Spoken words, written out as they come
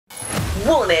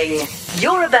Warning,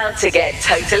 you're about to get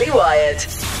totally wired.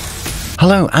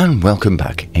 Hello and welcome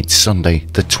back. It's Sunday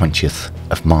the 20th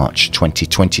of March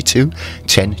 2022.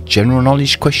 10 general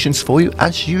knowledge questions for you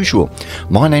as usual.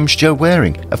 My name's Joe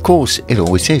Waring. Of course, it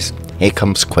always is. Here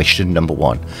comes question number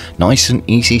 1. Nice and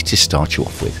easy to start you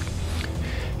off with.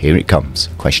 Here it comes.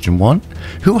 Question 1.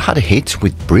 Who had a hit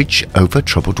with Bridge Over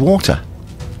Troubled Water?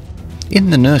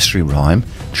 In the nursery rhyme,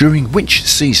 during which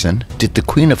season did the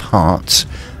Queen of Hearts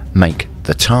make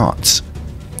the tarts?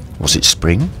 Was it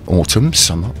spring, autumn,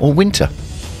 summer or winter?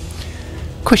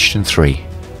 Question 3.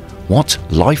 What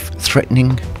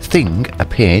life-threatening thing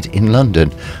appeared in London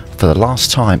for the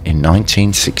last time in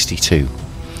 1962?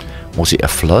 Was it a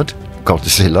flood,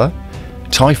 Godzilla,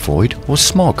 typhoid or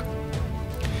smog?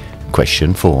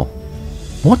 Question 4.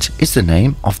 What is the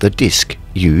name of the disc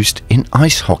used in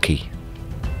ice hockey?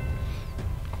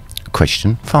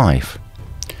 Question 5.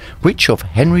 Which of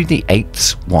Henry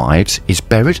VIII's wives is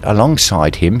buried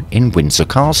alongside him in Windsor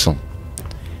Castle?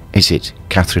 Is it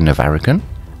Catherine of Aragon,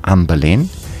 Anne Boleyn,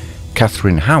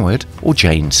 Catherine Howard or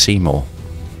Jane Seymour?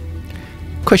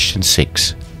 Question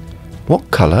 6. What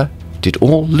colour did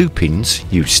all lupins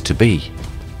used to be?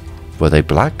 Were they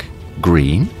black,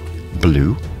 green,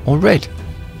 blue or red?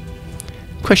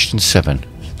 Question 7.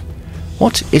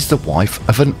 What is the wife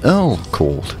of an earl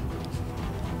called?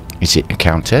 Is it a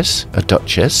countess, a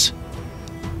duchess,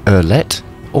 earlette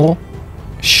or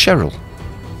Cheryl?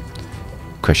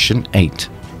 Question 8.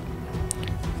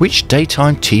 Which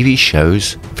daytime TV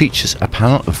shows features a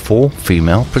panel of 4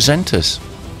 female presenters?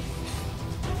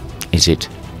 Is it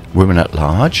Women at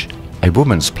Large, A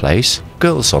Woman's Place,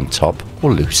 Girls on Top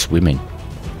or Loose Women?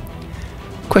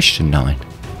 Question 9.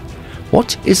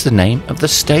 What is the name of the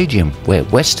stadium where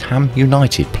West Ham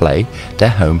United play their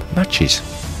home matches?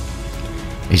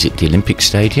 Is it the Olympic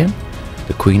Stadium,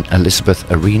 the Queen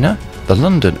Elizabeth Arena, the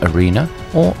London Arena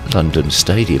or London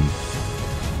Stadium?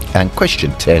 And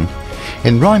question 10.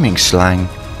 In rhyming slang,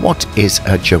 what is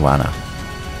a Joanna?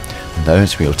 And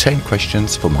those were your 10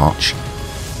 questions for March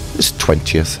this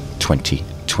 20th,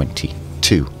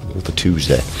 2022. All the 2's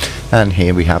there. And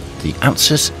here we have the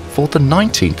answers for the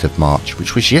 19th of March,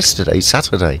 which was yesterday,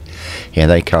 Saturday. Here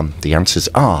they come. The answers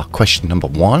are question number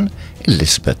 1,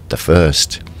 Elizabeth I.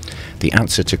 The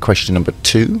answer to question number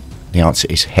 2, the answer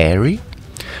is hairy.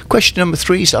 Question number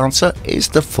 3's answer is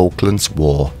the Falklands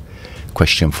War.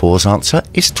 Question 4's answer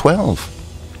is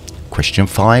 12. Question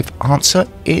 5 answer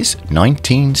is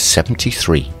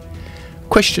 1973.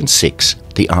 Question 6,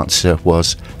 the answer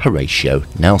was Horatio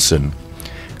Nelson.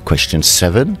 Question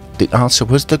 7, the answer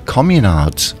was the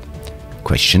Communards.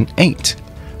 Question 8,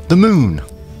 the moon.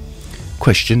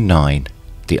 Question 9,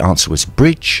 the answer was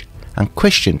bridge. And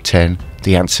question 10,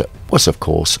 the answer was of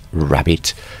course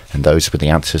rabbit. And those were the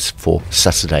answers for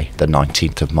Saturday the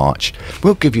 19th of March.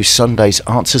 We'll give you Sunday's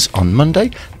answers on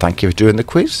Monday. Thank you for doing the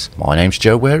quiz. My name's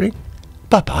Joe Waring.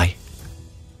 Bye bye.